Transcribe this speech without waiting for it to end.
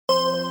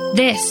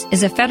This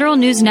is a Federal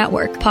News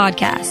Network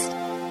podcast.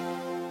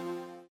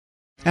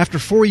 After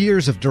 4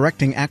 years of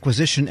directing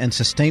acquisition and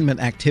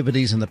sustainment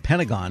activities in the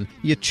Pentagon,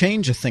 you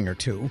change a thing or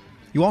two.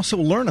 You also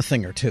learn a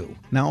thing or two.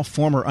 Now,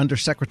 former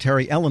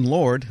Undersecretary Ellen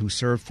Lord, who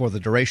served for the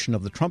duration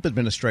of the Trump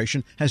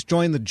administration, has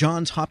joined the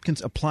Johns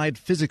Hopkins Applied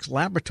Physics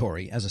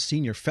Laboratory as a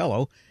senior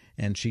fellow,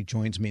 and she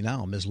joins me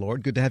now. Ms.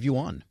 Lord, good to have you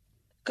on.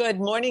 Good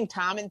morning,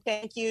 Tom, and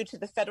thank you to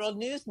the Federal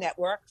News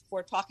Network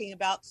for talking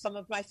about some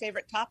of my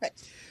favorite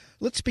topics.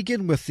 Let's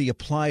begin with the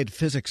Applied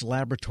Physics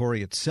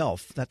Laboratory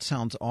itself. That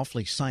sounds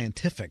awfully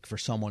scientific for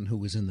someone who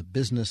was in the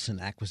business and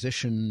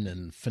acquisition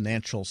and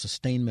financial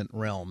sustainment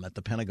realm at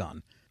the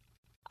Pentagon.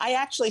 I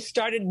actually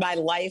started my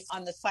life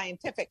on the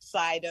scientific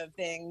side of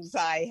things.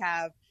 I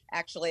have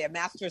actually a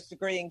master's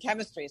degree in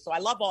chemistry, so I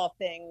love all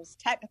things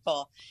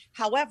technical.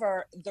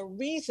 However, the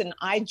reason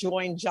I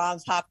joined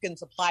Johns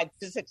Hopkins Applied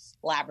Physics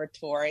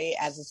Laboratory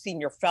as a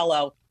senior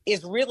fellow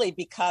is really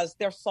because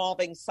they're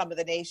solving some of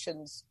the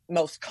nation's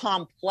most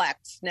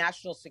complex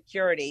national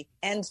security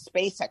and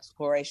space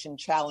exploration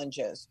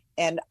challenges.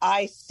 And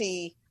I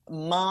see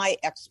my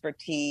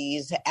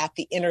expertise at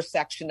the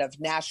intersection of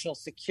national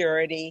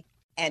security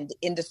and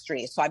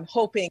industry. So I'm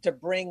hoping to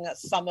bring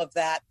some of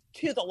that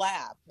to the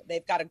lab.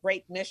 They've got a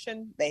great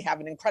mission. They have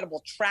an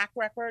incredible track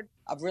record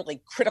of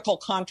really critical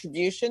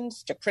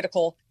contributions to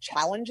critical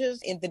challenges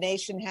the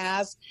nation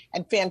has,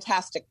 and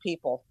fantastic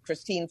people,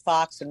 Christine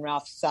Fox and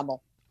Ralph Semmel.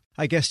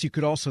 I guess you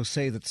could also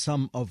say that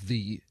some of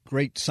the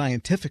great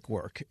scientific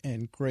work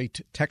and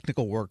great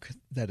technical work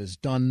that is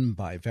done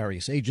by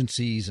various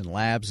agencies and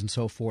labs and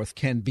so forth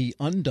can be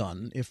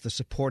undone if the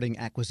supporting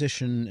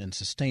acquisition and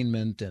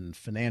sustainment and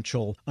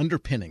financial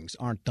underpinnings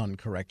aren't done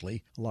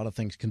correctly. A lot of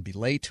things can be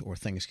late or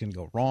things can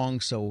go wrong.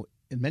 So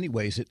in many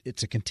ways,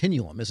 it's a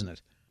continuum, isn't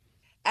it?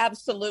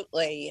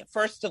 Absolutely.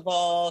 First of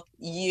all,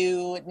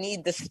 you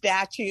need the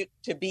statute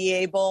to be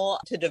able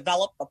to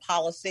develop a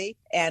policy.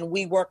 And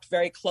we worked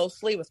very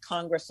closely with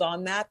Congress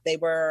on that. They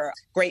were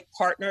great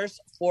partners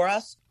for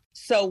us.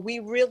 So we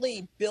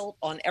really built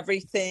on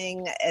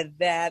everything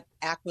that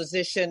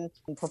acquisition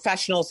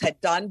professionals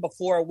had done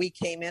before we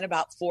came in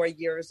about 4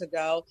 years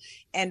ago,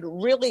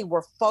 and really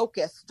were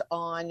focused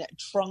on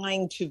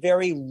trying to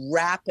very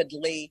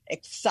rapidly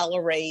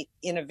accelerate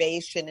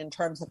innovation in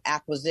terms of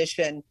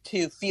acquisition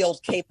to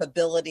field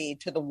capability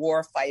to the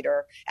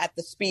warfighter at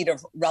the speed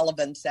of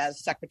relevance,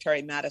 as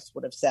Secretary Mattis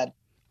would have said.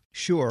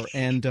 Sure,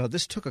 and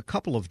this took a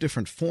couple of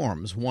different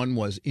forms. One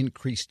was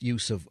increased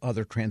use of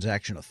other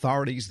transaction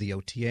authorities, the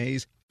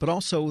OTAs, but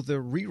also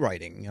the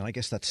rewriting, and I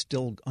guess that's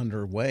still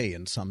underway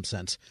in some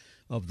sense,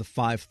 of the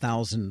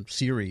 5,000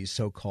 series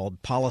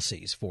so-called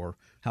policies for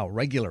how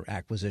regular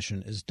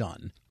acquisition is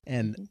done.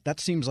 And that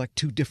seems like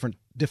two different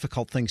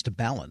difficult things to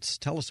balance.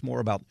 Tell us more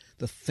about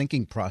the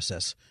thinking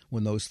process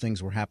when those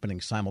things were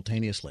happening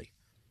simultaneously.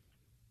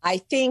 I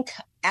think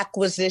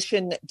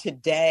acquisition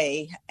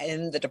today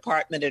in the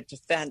Department of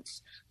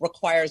Defense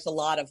requires a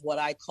lot of what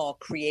I call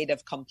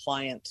creative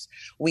compliance.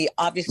 We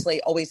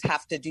obviously always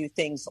have to do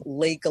things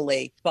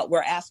legally, but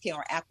we're asking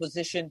our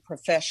acquisition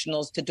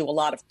professionals to do a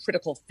lot of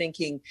critical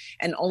thinking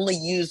and only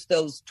use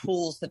those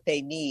tools that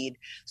they need.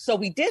 So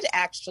we did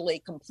actually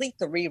complete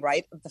the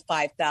rewrite of the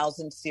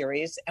 5,000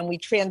 series, and we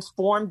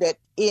transformed it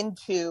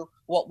into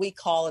what we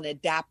call an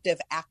adaptive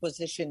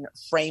acquisition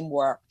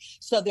framework.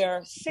 So there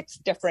are 6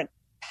 different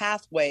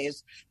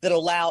pathways that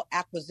allow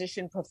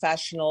acquisition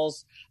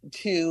professionals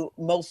to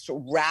most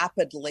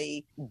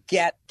rapidly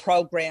get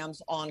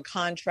programs on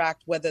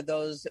contract, whether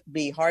those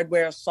be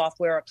hardware,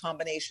 software, a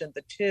combination of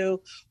the two,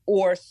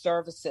 or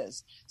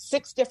services.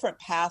 6 different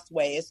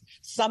pathways,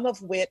 some of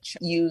which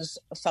use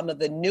some of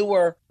the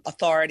newer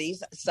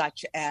authorities,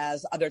 such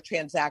as other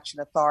transaction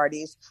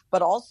authorities,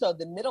 but also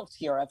the middle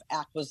tier of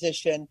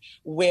acquisition,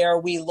 where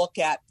we look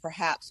at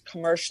perhaps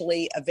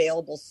commercially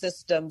available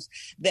systems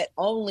that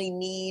only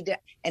need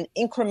an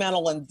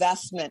incremental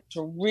investment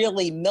to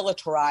really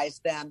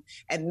militarize them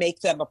and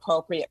make them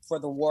appropriate for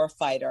the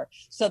warfighter.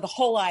 So the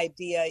whole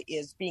idea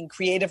is being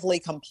creatively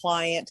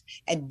compliant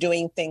and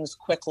doing things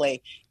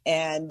quickly.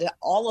 And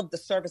all of the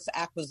service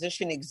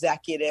acquisition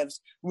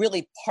executives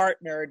really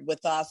partnered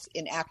with us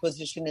in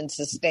acquisition and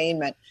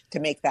sustainment to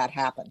make that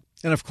happen.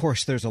 And of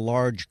course, there's a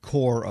large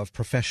core of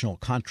professional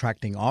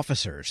contracting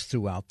officers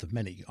throughout the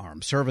many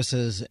armed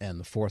services and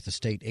the Fourth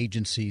Estate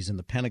agencies in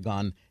the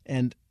Pentagon.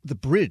 And the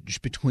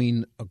bridge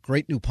between a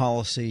great new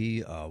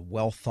policy, a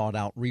well thought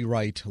out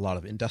rewrite, a lot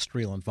of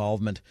industrial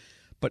involvement,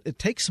 but it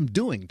takes some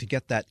doing to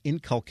get that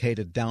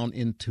inculcated down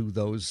into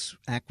those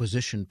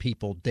acquisition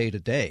people day to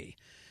day.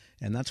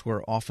 And that's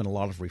where often a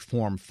lot of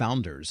reform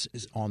founders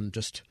is on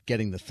just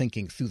getting the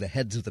thinking through the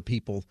heads of the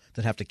people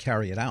that have to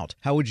carry it out.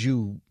 How would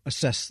you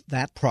assess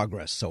that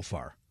progress so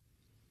far?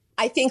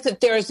 I think that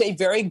there's a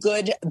very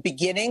good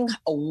beginning.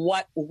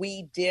 What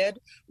we did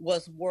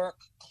was work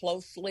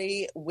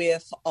closely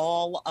with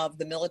all of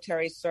the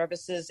military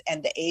services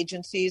and the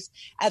agencies,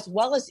 as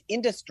well as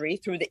industry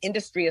through the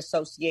industry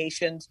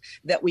associations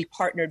that we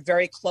partnered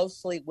very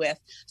closely with,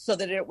 so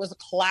that it was a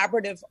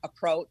collaborative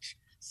approach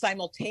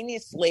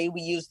Simultaneously, we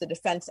use the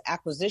Defense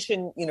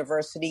Acquisition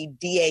University,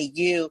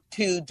 DAU,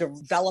 to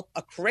develop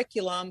a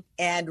curriculum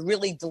and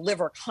really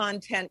deliver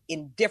content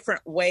in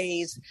different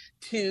ways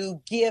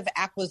to give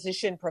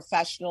acquisition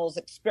professionals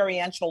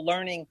experiential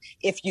learning,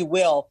 if you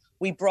will.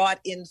 We brought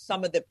in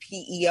some of the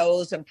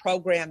PEOs and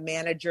program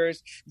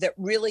managers that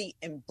really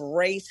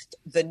embraced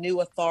the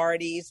new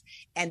authorities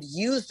and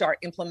used our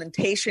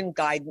implementation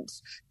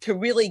guidance to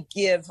really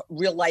give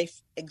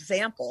real-life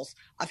examples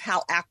of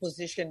how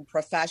acquisition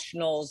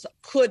professionals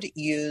could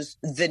use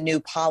the new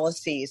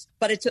policies.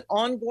 But it's an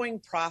ongoing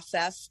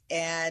process,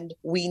 and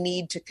we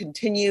need to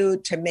continue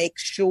to make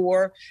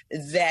sure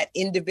that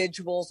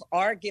individuals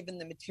are given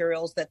the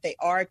materials, that they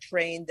are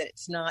trained, that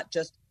it's not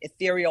just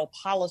ethereal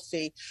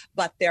policy,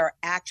 but there are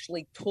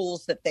actually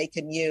tools that they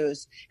can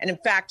use. And in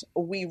fact,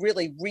 we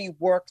really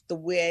reworked the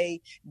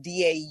way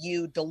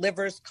DAU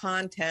delivers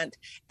content,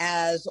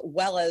 as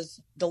well as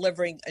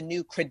delivering a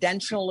new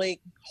credentialing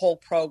whole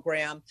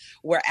program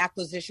where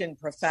acquisition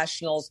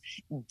professionals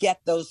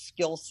get those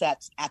skill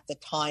sets at the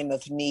time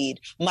of need,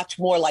 much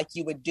more like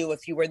you would do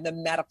if you were in the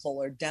medical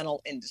or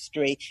dental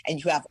industry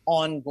and you have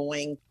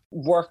ongoing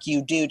work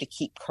you do to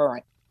keep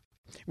current.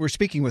 We're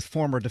speaking with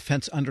former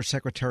Defense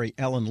Undersecretary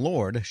Ellen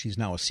Lord. She's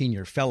now a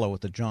senior fellow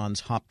at the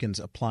Johns Hopkins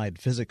Applied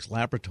Physics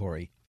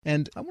Laboratory.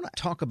 And I want to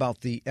talk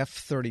about the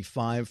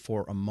F-35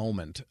 for a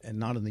moment, and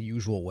not in the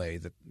usual way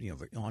that, the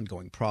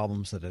ongoing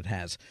problems that it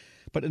has.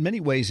 But in many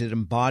ways, it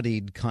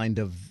embodied kind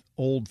of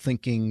old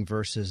thinking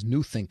versus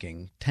new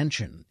thinking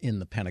tension in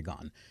the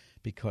Pentagon,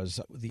 because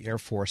the Air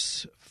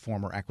Force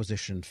former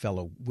acquisition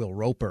fellow Will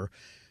Roper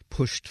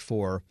pushed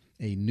for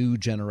a new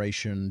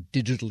generation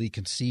digitally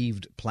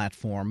conceived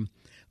platform.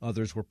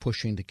 Others were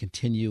pushing to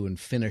continue and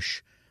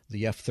finish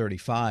the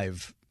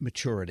F-35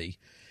 maturity.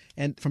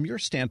 And from your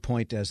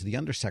standpoint as the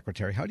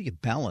undersecretary, how do you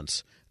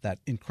balance that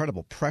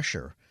incredible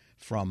pressure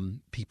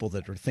from people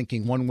that are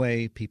thinking one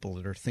way, people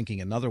that are thinking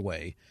another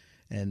way,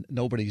 and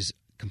nobody's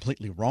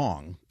completely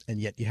wrong,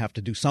 and yet you have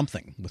to do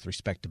something with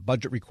respect to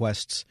budget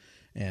requests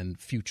and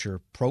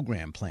future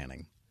program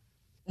planning?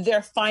 There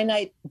are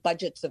finite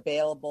budgets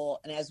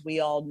available, and as we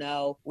all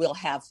know, we'll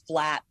have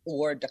flat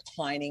or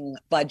declining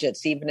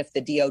budgets. Even if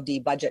the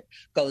DoD budget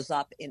goes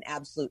up in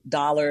absolute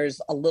dollars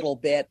a little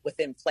bit, with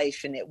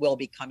inflation, it will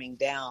be coming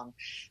down.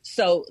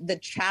 So the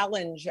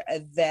challenge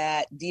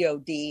that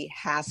DoD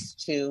has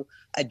to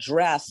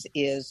address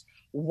is,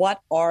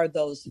 what are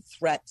those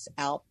threats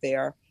out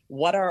there?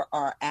 What are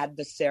our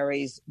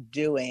adversaries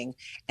doing?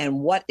 And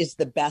what is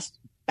the best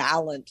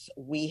balance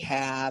we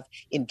have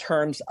in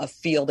terms of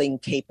fielding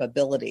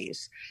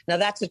capabilities? Now,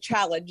 that's a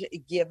challenge,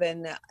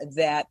 given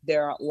that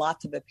there are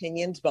lots of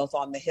opinions, both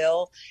on the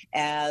Hill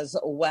as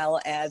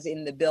well as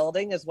in the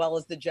building, as well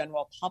as the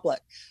general public.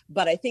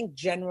 But I think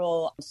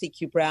General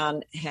C.Q.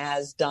 Brown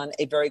has done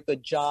a very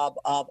good job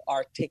of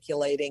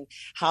articulating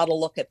how to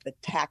look at the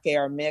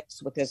TAC-air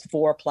mix with this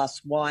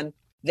 4+1.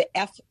 The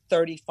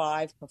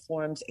F-35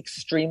 performs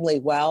extremely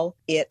well.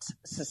 Its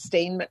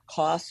sustainment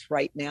costs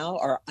right now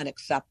are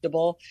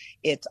unacceptable.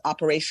 Its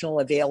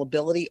operational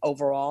availability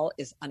overall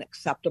is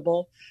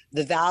unacceptable.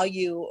 The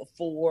value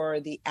for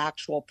the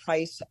actual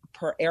price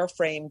per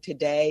airframe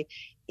today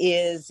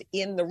is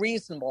in the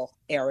reasonable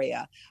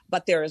area,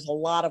 but there is a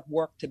lot of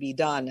work to be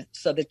done.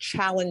 So the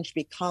challenge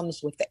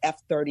becomes, with the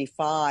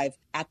F-35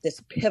 at this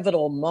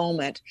pivotal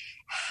moment,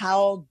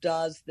 how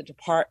does the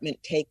department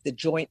take the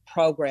Joint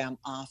Program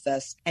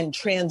Office and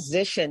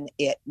transition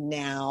it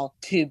now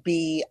to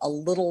be a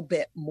little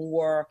bit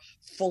more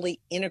fully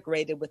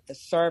integrated with the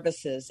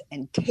services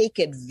and take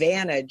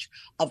advantage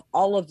of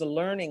all of the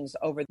learnings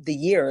over the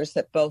years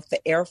that both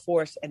the Air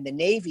Force and the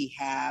Navy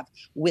have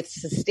with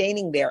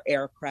sustaining their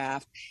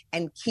aircraft,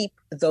 and keep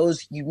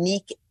those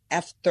unique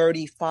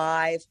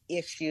F-35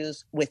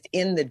 issues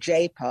within the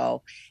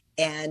JPO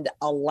and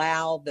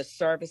allow the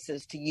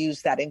services to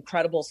use that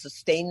incredible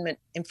sustainment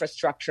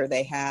infrastructure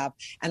they have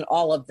and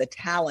all of the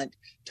talent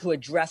to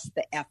address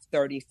the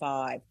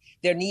F-35.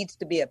 There needs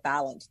to be a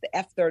balance. The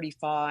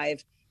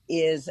F-35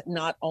 is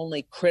not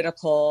only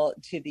critical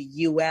to the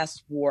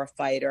U.S.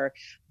 warfighter,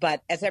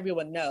 but as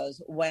everyone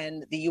knows,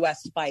 when the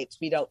U.S. fights,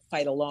 we don't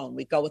fight alone.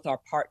 We go with our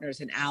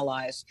partners and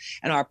allies,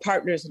 and our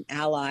partners and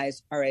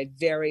allies are a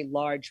very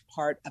large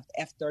part of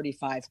the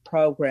F-35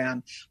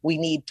 program. We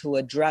need to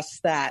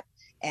address that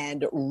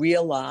and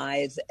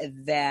realize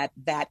that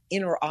that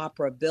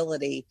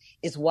interoperability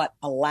is what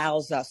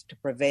allows us to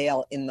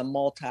prevail in the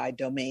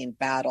multi-domain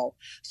battle.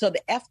 So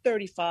the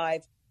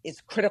F-35 is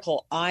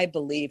critical, I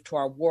believe, to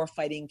our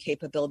warfighting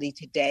capability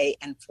today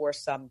and for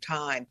some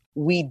time.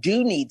 We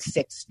do need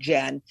 6th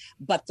gen,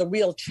 but the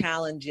real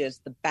challenge is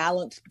the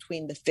balance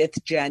between the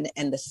 5th gen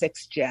and the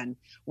 6th gen.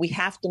 We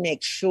have to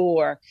make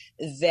sure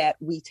that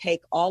we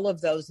take all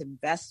of those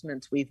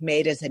investments we've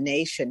made as a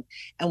nation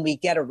and we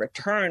get a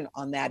return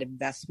on that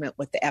investment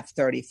with the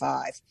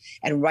F-35.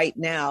 And right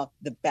now,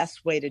 the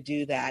best way to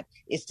do that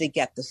is to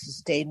get the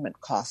sustainment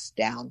costs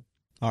down.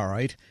 All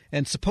right.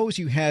 And suppose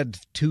you had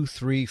 2,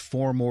 3,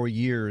 4 more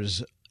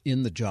years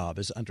in the job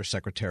as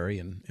undersecretary,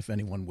 and if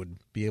anyone would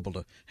be able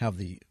to have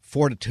the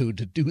fortitude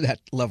to do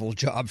that level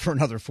job for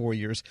another 4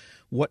 years,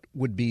 what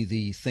would be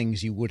the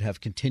things you would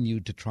have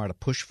continued to try to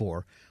push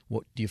for?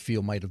 What do you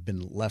feel might have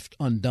been left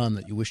undone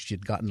that you wished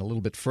you'd gotten a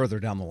little bit further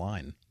down the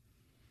line?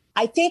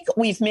 I think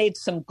we've made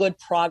some good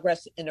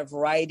progress in a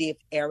variety of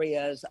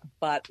areas,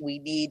 but we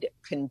need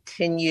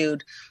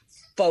continued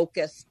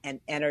focus and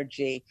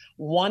energy.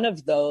 One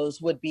of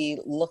those would be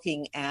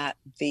looking at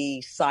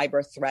the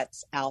cyber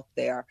threats out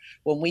there.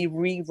 When we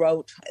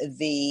rewrote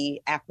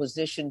the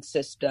acquisition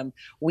system,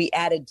 we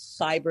added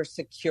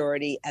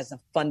cybersecurity as a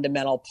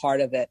fundamental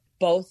part of it,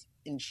 both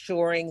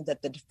ensuring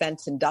that the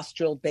defense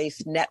industrial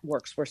base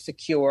networks were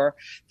secure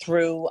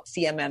through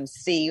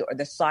CMMC, or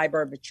the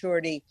Cyber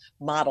Maturity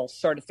Model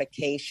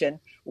certification,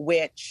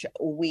 which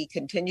we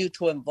continue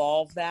to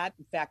evolve that.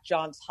 In fact,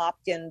 Johns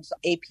Hopkins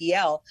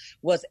APL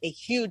was a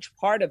huge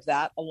part of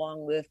that,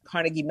 along with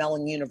Carnegie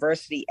Mellon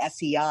University,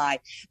 SEI.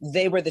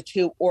 They were the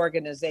two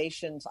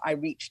organizations I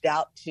reached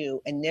out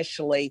to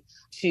initially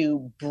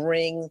to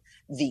bring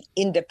the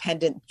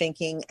independent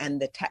thinking and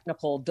the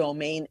technical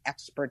domain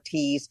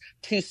expertise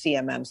to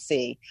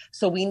CMMC.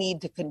 So we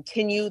need to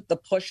continue the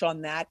push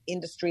on that.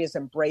 Industry has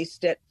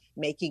embraced it,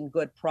 making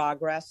good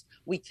progress.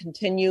 We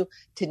continue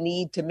to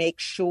need to make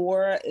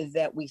sure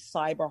that we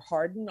cyber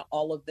harden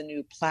all of the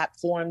new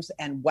platforms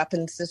and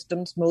weapon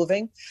systems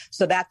moving.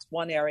 So that's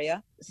one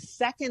area.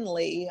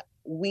 Secondly,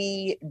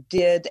 we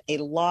did a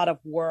lot of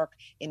work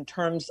in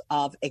terms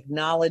of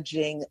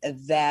acknowledging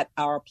that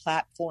our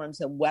platforms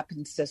and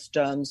weapon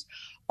systems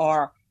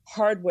are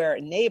hardware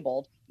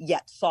enabled,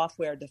 yet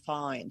software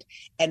defined.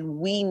 And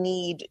we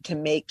need to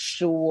make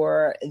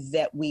sure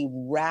that we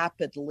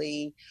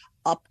rapidly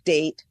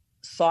update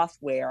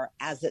software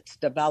as it's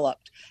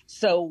developed.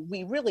 So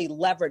we really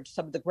leverage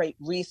some of the great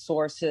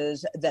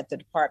resources that the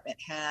department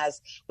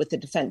has with the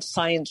Defense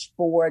Science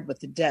Board, with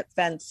the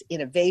Defense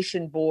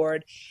Innovation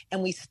Board,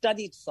 and we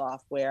studied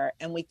software,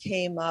 and we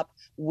came up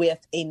with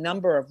a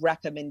number of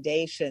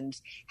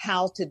recommendations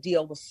how to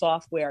deal with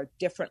software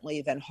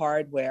differently than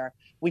hardware.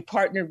 We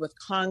partnered with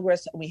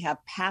Congress, and we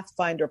have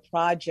Pathfinder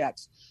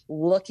projects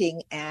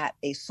looking at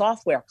a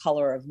software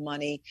color of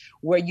money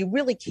where you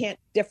really can't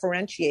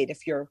differentiate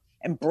if you're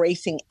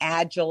embracing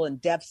agile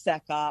and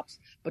DevSecOps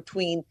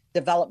between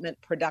development,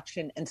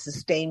 production, and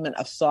sustainment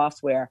of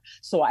software.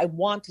 So I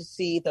want to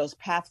see those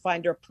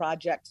Pathfinder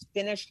projects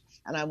finished,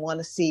 and I want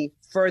to see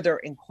further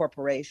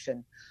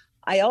incorporation.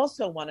 I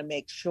also want to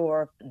make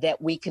sure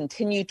that we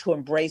continue to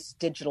embrace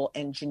digital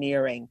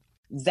engineering.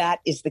 That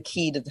is the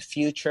key to the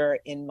future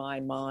in my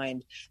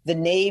mind. The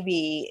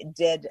Navy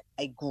did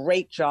a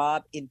great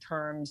job in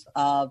terms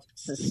of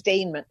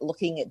sustainment,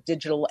 looking at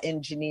digital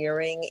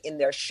engineering in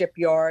their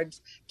shipyards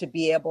to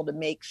be able to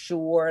make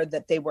sure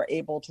that they were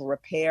able to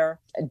repair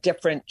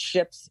different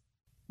ships.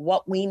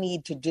 What we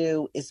need to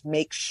do is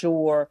make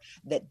sure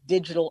that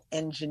digital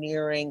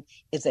engineering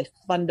is a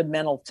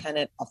fundamental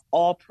tenet of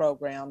all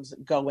programs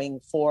going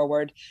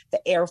forward.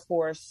 The Air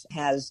Force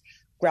has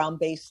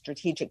Ground-Based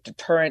Strategic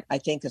Deterrent, I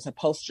think, is a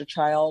poster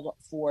child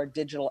for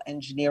digital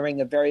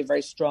engineering, a very,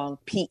 very strong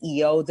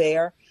PEO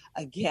there.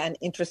 Again,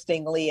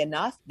 interestingly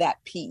enough, that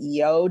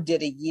PEO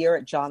did a year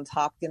at Johns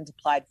Hopkins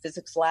Applied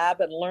Physics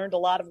Lab and learned a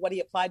lot of what he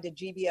applied to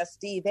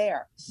GBSD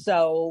there.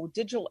 So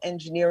digital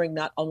engineering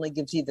not only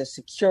gives you the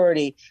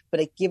security, but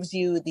it gives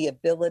you the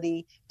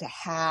ability to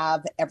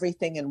have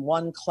everything in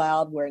one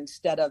cloud, where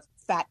instead of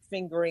fat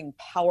fingering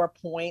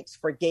PowerPoints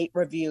for gate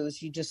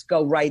reviews, you just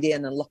go right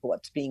in and look at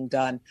what's being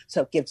done.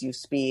 So it gives you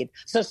speed.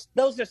 So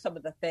those are some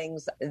of the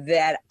things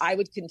that I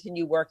would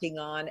continue working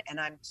on. And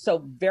I'm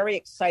so very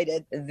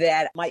excited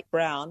that Mike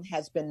Brown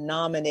has been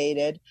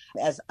nominated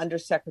as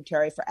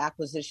Undersecretary for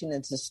Acquisition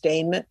and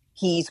Sustainment.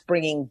 He's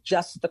bringing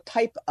just the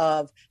type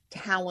of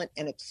talent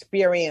and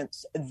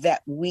experience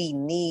that we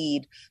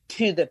need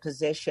to the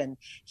position.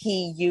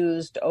 He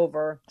used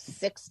over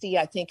 60,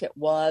 I think it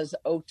was,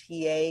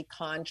 OTA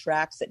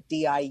contracts at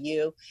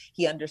DIU.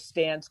 He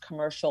understands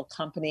commercial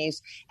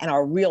companies, and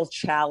our real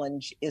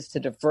challenge is to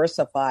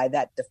diversify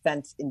that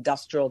defense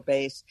industrial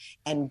base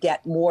and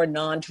get more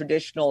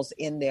non-traditionals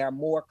in there,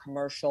 more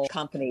commercial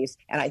companies.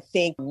 And I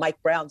think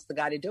Mike Brown's the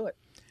guy to do it.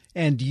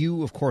 And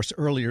you, of course,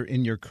 earlier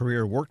in your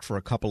career worked for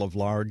a couple of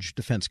large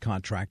defense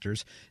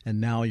contractors,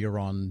 and now you're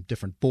on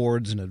different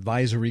boards and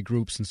advisory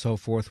groups and so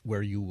forth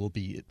where you will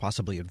be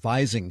possibly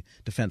advising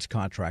defense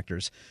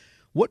contractors.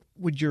 What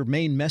would your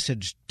main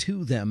message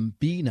to them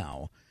be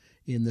now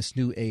in this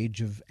new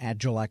age of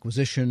agile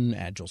acquisition,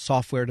 agile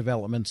software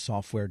development,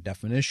 software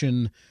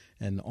definition,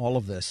 and all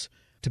of this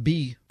to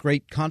be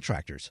great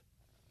contractors?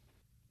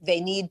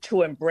 They need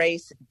to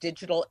embrace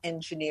digital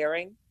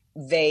engineering.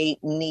 They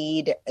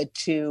need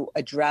to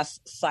address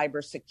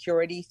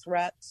cybersecurity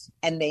threats,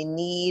 and they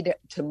need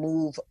to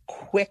move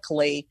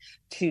quickly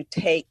to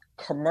take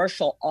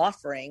commercial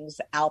offerings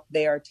out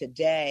there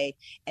today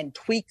and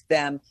tweak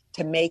them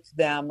to make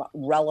them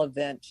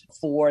relevant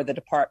for the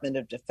Department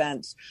of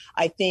Defense.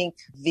 I think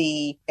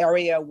the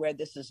area where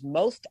this is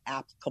most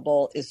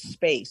applicable is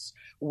space,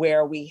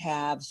 where we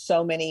have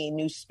so many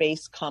new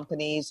space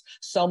companies,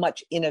 so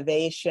much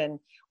innovation.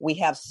 We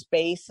have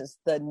space as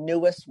the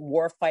newest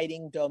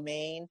warfighting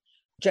domain.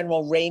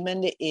 General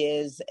Raymond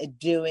is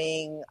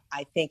doing,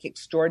 I think,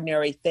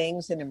 extraordinary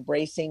things and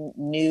embracing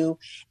new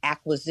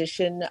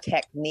acquisition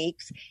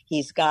techniques.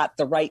 He's got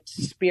the right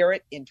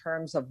spirit in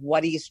terms of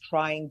what he's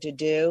trying to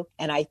do.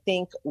 And I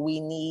think we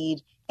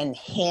need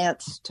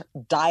enhanced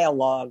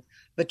dialogue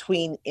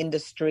between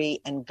industry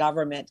and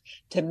government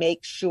to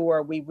make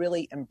sure we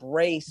really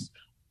embrace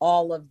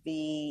all of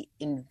the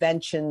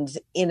inventions,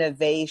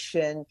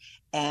 innovation,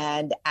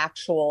 and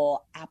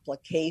actual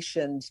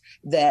applications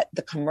that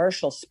the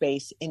commercial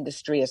space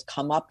industry has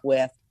come up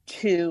with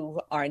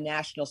to our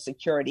national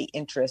security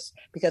interests.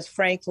 Because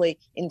frankly,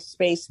 in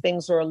space,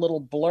 things are a little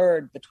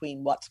blurred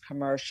between what's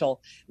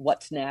commercial,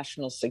 what's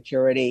national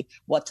security,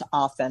 what's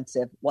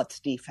offensive,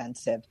 what's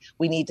defensive.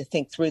 We need to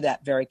think through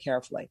that very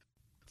carefully.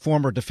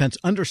 Former Defense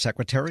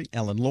Undersecretary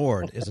Ellen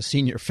Lord is a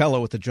senior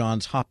fellow at the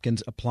Johns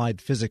Hopkins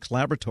Applied Physics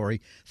Laboratory.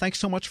 Thanks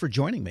so much for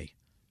joining me.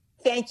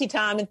 Thank you,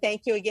 Tom, and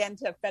thank you again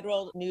to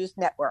Federal News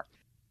Network.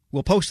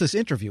 We'll post this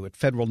interview at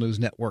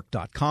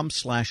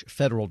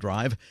federalnewsnetwork.com/Federal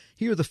Drive.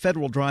 Hear the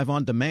Federal Drive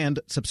on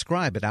demand.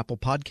 Subscribe at Apple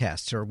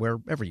Podcasts or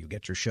wherever you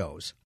get your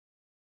shows.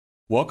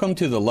 Welcome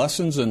to the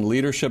Lessons in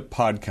Leadership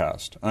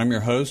podcast. I'm your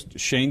host,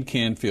 Shane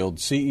Canfield,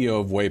 CEO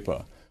of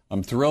WEPA.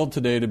 I'm thrilled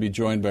today to be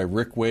joined by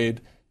Rick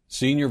Wade,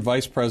 Senior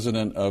Vice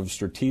President of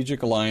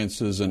Strategic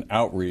Alliances and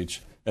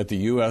Outreach at the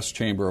U.S.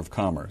 Chamber of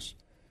Commerce.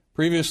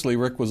 Previously,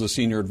 Rick was a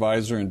Senior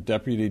Advisor and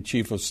Deputy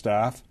Chief of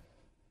Staff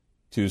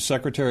to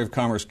Secretary of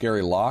Commerce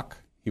Gary Locke.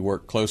 He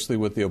worked closely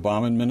with the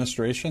Obama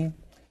administration,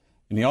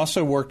 and he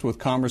also worked with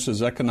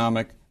Commerce's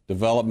Economic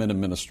Development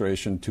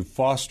Administration to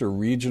foster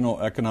regional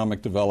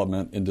economic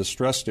development in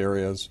distressed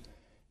areas,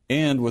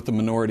 and with the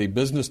Minority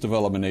Business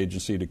Development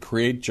Agency to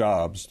create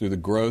jobs through the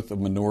growth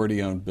of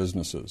minority-owned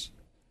businesses.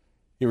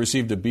 He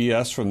received a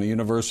BS from the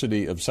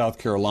University of South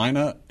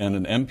Carolina and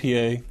an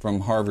MPA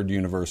from Harvard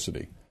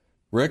University.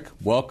 Rick,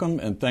 welcome,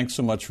 and thanks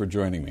so much for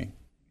joining me.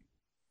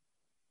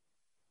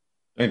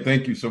 And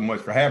thank you so much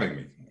for having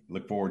me.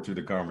 Look forward to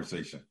the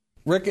conversation.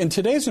 Rick, in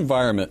today's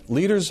environment,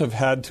 leaders have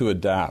had to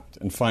adapt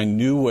and find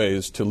new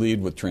ways to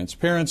lead with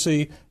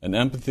transparency and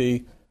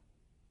empathy.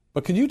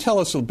 But can you tell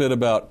us a bit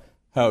about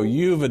how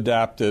you've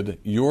adapted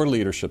your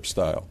leadership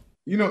style?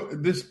 You know,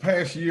 this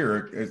past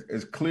year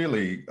has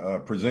clearly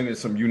presented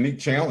some unique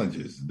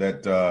challenges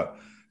that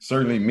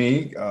certainly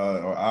me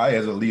or I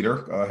as a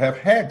leader have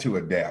had to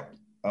adapt.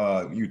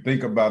 You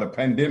think about a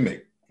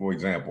pandemic, for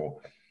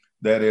example,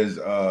 that has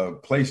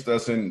placed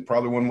us in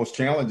probably one of the most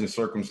challenging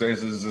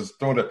circumstances is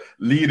sort of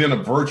lead in a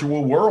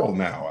virtual world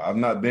now. I've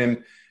not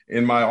been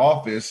in my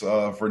office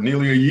for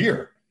nearly a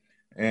year.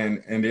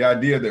 And the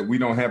idea that we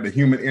don't have the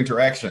human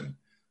interaction,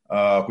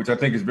 which I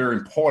think is very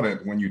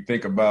important when you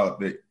think about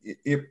the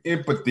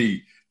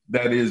empathy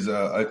that is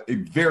a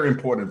very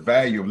important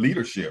value of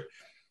leadership.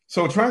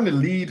 So trying to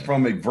lead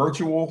from a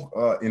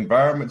virtual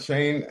environment,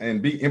 Shane,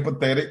 and be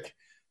empathetic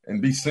and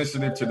be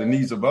sensitive to the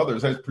needs of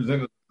others has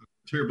presented a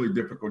terribly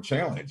difficult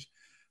challenge.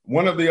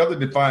 One of the other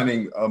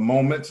defining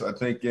moments, I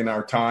think, in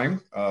our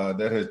time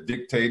that has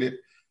dictated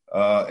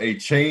a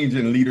change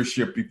in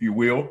leadership, if you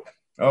will,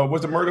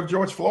 was the murder of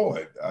George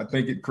Floyd. I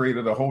think it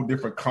created a whole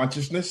different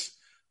consciousness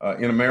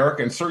in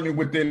America, and certainly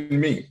within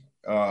me,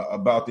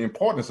 about the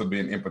importance of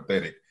being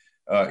empathetic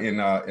in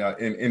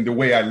the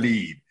way I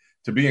lead,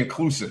 to be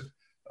inclusive,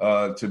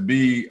 to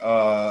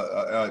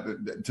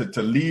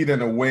lead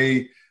in a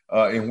way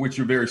in which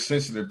you're very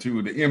sensitive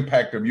to the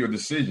impact of your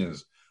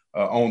decisions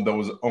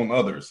on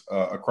others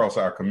across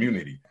our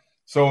community.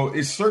 So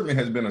it certainly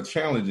has been a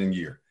challenging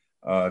year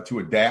to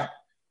adapt,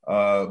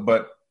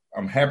 but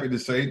I'm happy to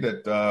say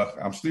that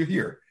I'm still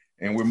here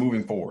and we're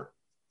moving forward.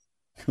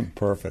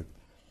 Perfect.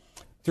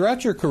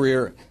 Throughout your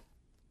career,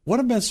 what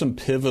have been some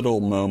pivotal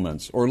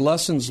moments or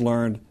lessons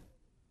learned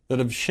that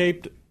have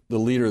shaped the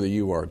leader that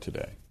you are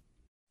today?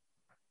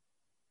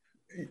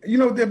 You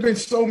know, there have been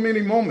so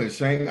many moments,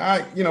 Shane.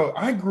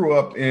 I grew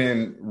up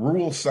in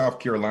rural South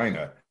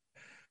Carolina,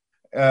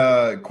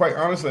 quite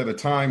honestly, at a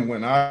time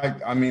when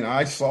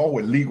I saw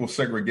what legal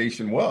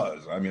segregation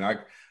was. I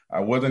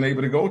wasn't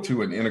able to go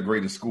to an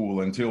integrated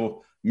school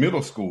until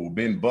middle school,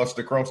 being bused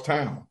across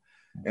town.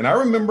 And I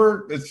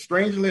remember, as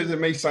strangely as it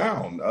may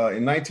sound,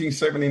 in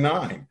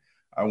 1979,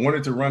 I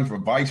wanted to run for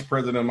vice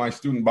president of my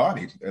student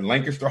body at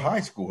Lancaster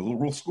High School, a little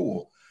rural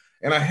school.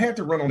 And I had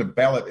to run on the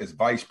ballot as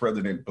vice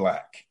president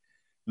black,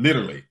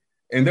 literally.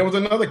 And there was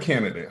another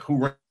candidate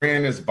who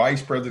ran as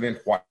vice president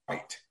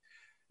white.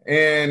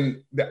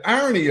 And the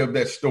irony of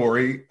that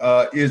story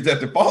is that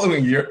the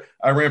following year,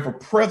 I ran for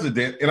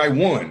president and I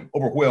won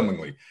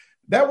overwhelmingly.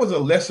 That was a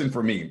lesson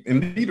for me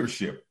in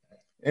leadership.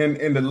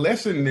 And the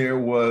lesson there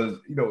was,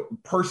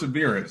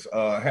 perseverance,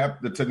 have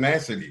the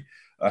tenacity,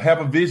 have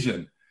a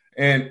vision,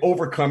 and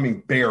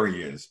overcoming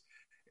barriers.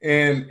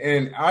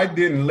 And I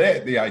didn't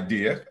let the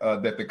idea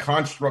that the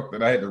construct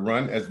that I had to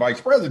run as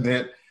vice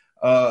president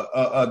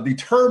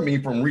deter me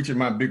from reaching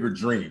my bigger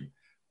dream,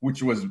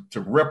 which was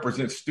to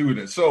represent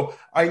students. So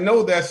I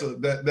know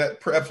that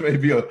perhaps may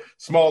be a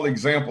small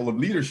example of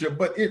leadership,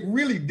 but it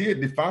really did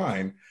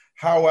define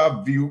how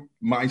I view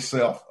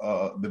myself,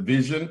 the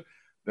vision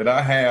that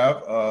I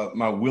have,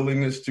 my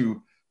willingness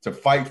to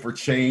fight for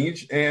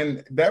change.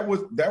 And that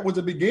was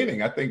the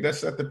beginning. I think that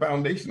set the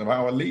foundation of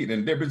how I lead.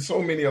 And there have been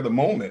so many other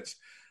moments.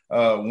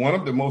 One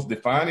of the most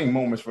defining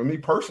moments for me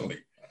personally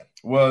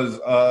was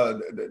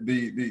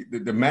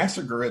the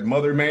massacre at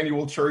Mother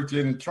Emanuel Church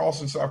in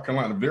Charleston, South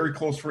Carolina. A very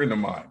close friend of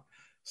mine,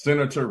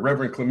 Senator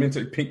Reverend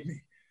Clemente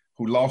Pinckney,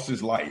 who lost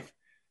his life.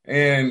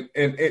 And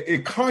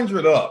it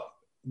conjured up,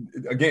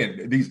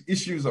 again, these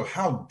issues of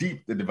how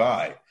deep the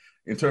divide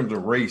in terms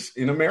of race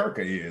in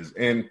America is.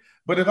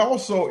 But it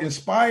also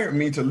inspired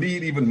me to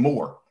lead even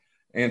more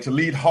and to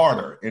lead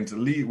harder and to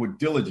lead with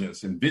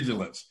diligence and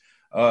vigilance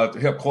to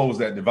help close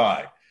that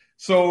divide.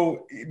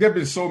 So there have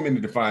been so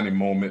many defining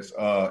moments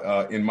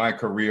in my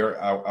career.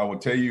 I will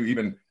tell you,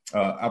 even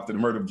after the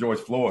murder of George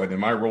Floyd and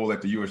my role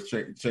at the U.S.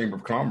 Chamber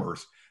of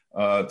Commerce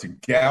to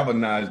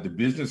galvanize the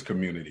business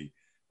community,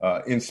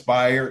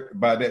 inspired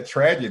by that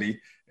tragedy.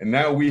 And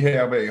now we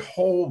have a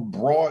whole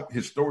broad,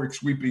 historic,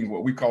 sweeping,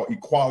 what we call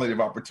equality of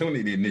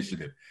opportunity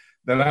initiative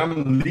that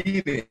I'm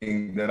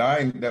leading, that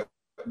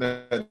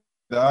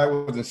I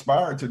was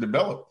inspired to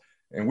develop.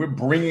 And we're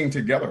bringing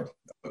together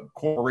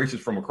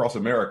corporations from across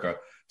America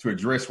to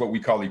address what we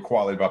call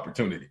equality of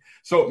opportunity.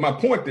 So my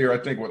point there, I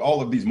think, with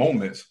all of these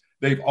moments,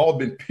 they've all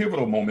been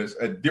pivotal moments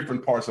at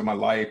different parts of my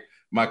life,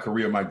 my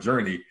career, my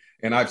journey.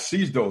 And I've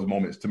seized those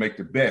moments to make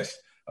the best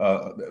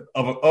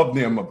of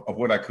them of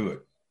what I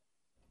could.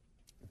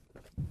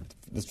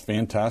 It's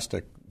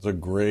fantastic. It's a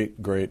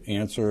great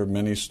answer.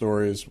 Many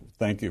stories.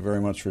 Thank you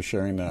very much for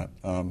sharing that.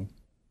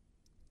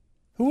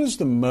 Who is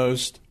the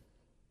most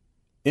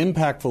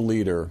impactful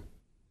leader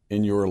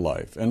in your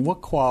life, and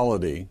what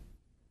quality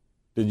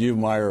did you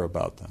admire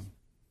about them?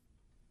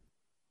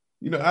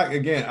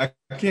 I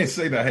can't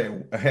say that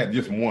I had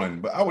just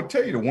one, but I would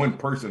tell you the one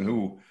person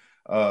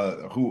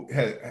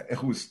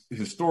whose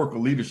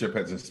historical leadership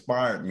has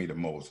inspired me the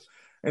most,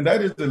 and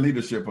that is the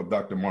leadership of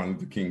Dr. Martin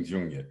Luther King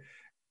Jr.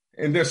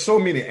 And there's so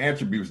many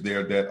attributes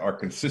there that are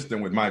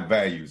consistent with my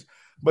values.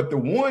 But the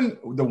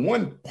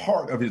one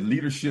part of his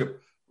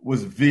leadership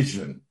was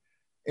vision.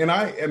 And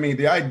I mean,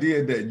 the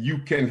idea that you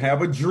can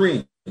have a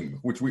dream,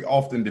 which we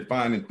often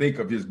define and think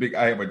of his big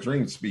 "I have a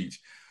dream" speech.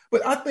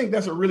 But I think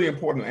that's a really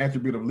important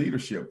attribute of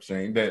leadership,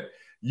 Shane, that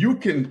you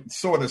can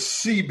sort of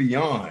see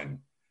beyond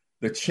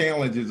the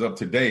challenges of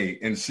today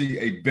and see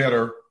a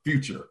better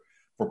future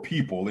for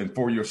people and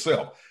for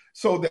yourself.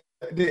 So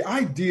the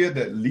idea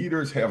that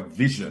leaders have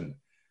vision,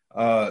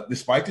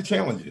 despite the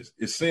challenges,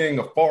 is seeing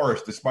a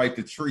forest despite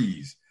the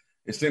trees,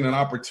 is seeing an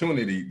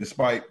opportunity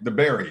despite the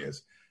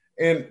barriers.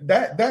 And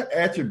that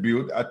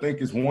attribute, I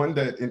think, is one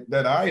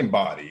that I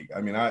embody.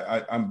 I mean,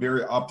 I'm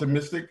very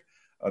optimistic,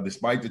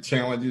 despite the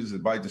challenges,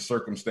 despite the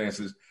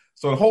circumstances.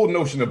 So the whole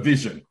notion of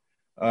vision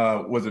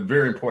was a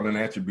very important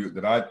attribute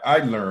that I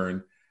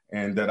learned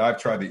and that I've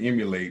tried to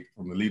emulate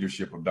from the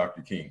leadership of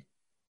Dr. King.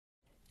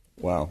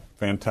 Wow,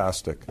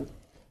 fantastic.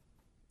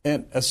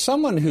 And as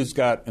someone who's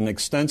got an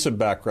extensive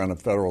background in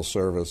federal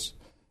service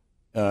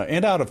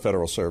and out of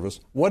federal service,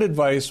 what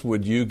advice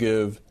would you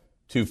give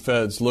to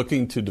feds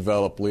looking to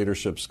develop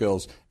leadership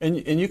skills? And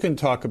you can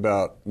talk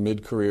about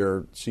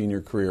mid-career,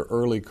 senior career,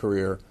 early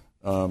career.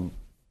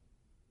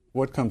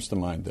 What comes to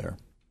mind there?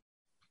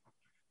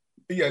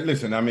 Yeah,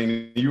 listen, I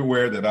mean, you're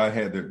aware that I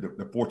had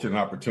the fortunate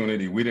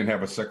opportunity. We didn't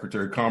have a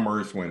Secretary of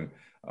Commerce when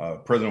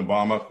President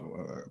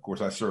Obama, of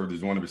course, I served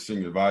as one of his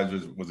senior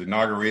advisors, was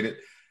inaugurated.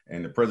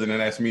 And the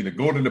president asked me to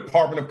go to the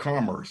Department of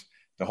Commerce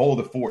to hold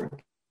the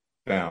fort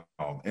down.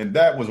 And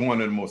that was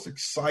one of the most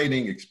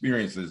exciting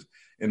experiences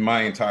in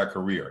my entire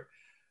career,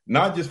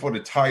 not just for the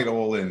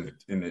title and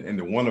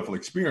the wonderful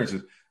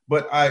experiences,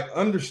 but I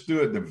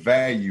understood the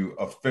value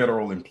of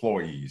federal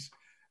employees.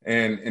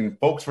 And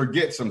folks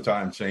forget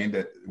sometimes, Shane,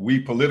 that we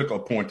political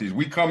appointees,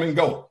 we come and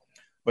go.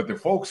 But the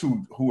folks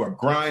who are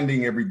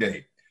grinding every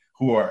day,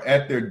 who are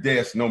at their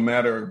desk no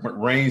matter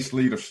rain,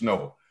 sleet, or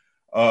snow,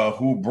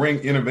 who bring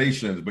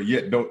innovations, but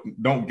yet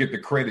don't get the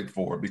credit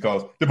for it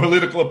because the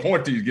political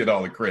appointees get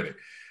all the credit.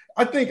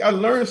 I think I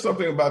learned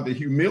something about the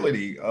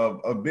humility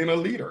of being a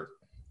leader.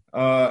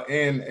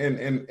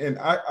 And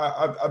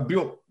I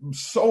built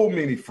so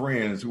many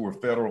friends who were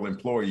federal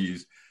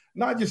employees,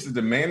 not just at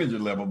the manager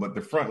level, but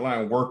the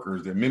frontline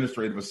workers, the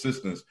administrative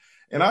assistants.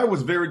 And I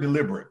was very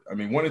deliberate. I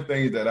mean, one of the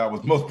things that I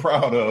was most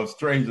proud of,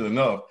 strangely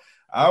enough,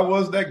 I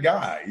was that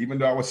guy, even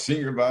though I was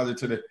senior advisor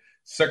to the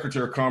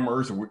Secretary of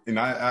Commerce, and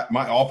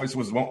my office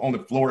was on the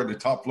floor, at the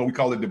top floor. We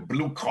call it the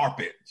blue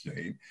carpet,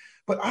 Shane.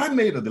 But I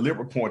made a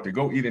deliberate point to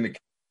go eat in the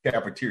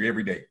cafeteria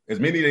every day, as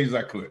many days as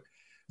I could,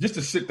 just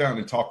to sit down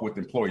and talk with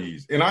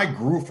employees. And I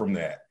grew from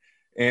that.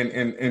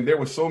 And there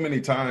were so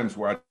many times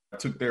where I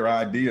took their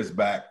ideas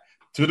back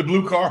to the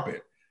blue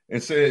carpet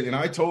and said, and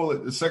I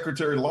told the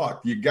Secretary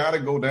Locke, you got to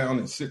go down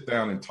and sit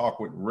down and talk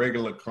with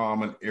regular,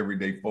 common,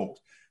 everyday folks.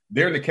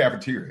 They're in the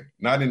cafeteria,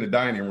 not in the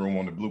dining room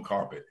on the blue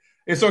carpet.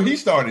 And so he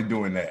started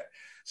doing that.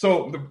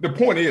 So the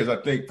point is, I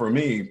think for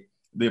me,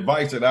 the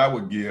advice that I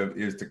would give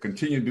is to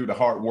continue to do the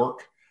hard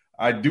work.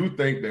 I do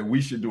think that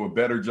we should do a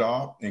better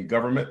job in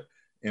government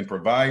in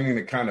providing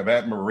the kind of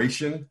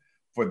admiration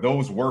for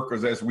those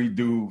workers as we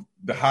do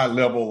the high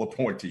level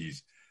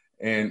appointees.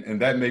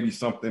 And that may be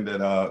something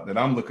that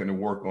I'm looking to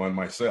work on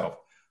myself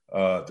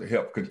to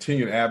help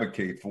continue to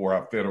advocate for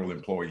our federal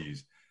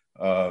employees.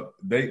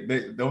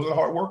 Those are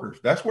hard workers.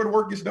 That's where the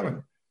work gets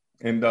done.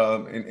 And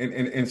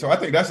so I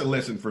think that's a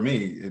lesson for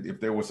me. If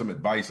there was some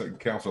advice and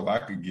counsel I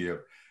could give,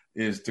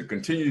 is to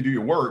continue to do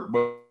your work,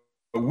 but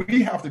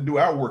we have to do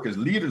our work as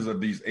leaders of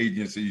these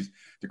agencies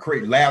to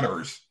create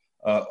ladders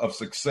of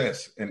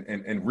success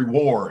and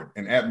reward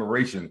and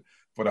admiration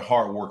for the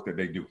hard work that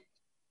they do.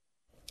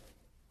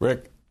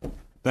 Rick,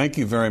 thank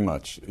you very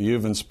much.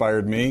 You've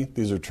inspired me.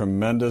 These are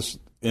tremendous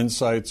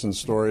insights and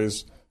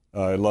stories.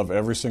 I love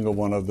every single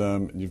one of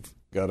them. You've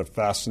got a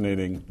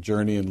fascinating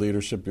journey in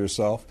leadership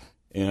yourself,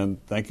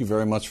 and thank you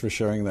very much for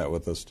sharing that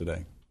with us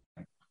today.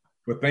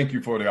 Well, thank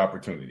you for the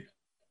opportunity.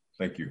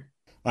 Thank you.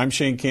 I'm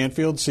Shane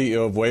Canfield,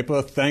 CEO of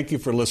WEPA. Thank you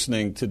for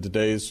listening to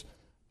today's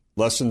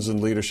Lessons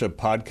in Leadership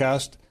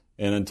podcast.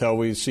 And until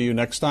we see you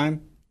next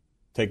time,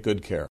 take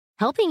good care.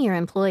 Helping your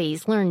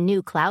employees learn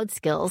new cloud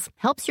skills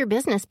helps your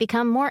business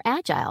become more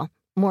agile,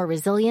 more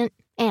resilient,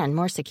 and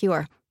more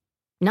secure.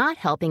 Not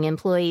helping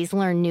employees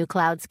learn new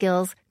cloud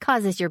skills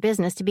causes your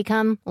business to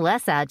become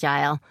less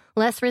agile,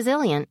 less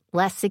resilient,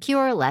 less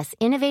secure, less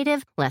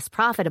innovative, less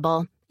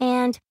profitable,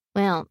 and,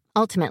 well,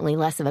 ultimately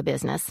less of a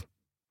business.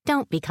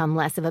 Don't become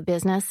less of a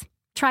business.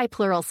 Try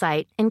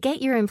Pluralsight and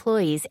get your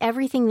employees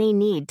everything they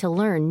need to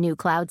learn new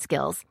cloud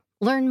skills.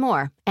 Learn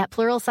more at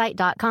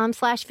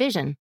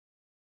Pluralsight.com/vision.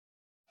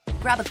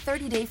 Grab a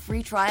 30-day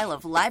free trial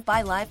of Live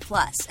by Live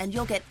Plus, and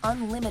you'll get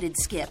unlimited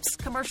skips,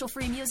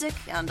 commercial-free music,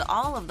 and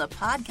all of the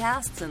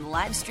podcasts and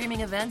live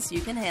streaming events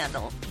you can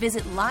handle.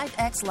 Visit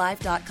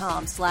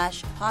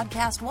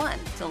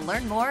livexlive.com/podcast1 to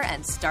learn more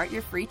and start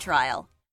your free trial.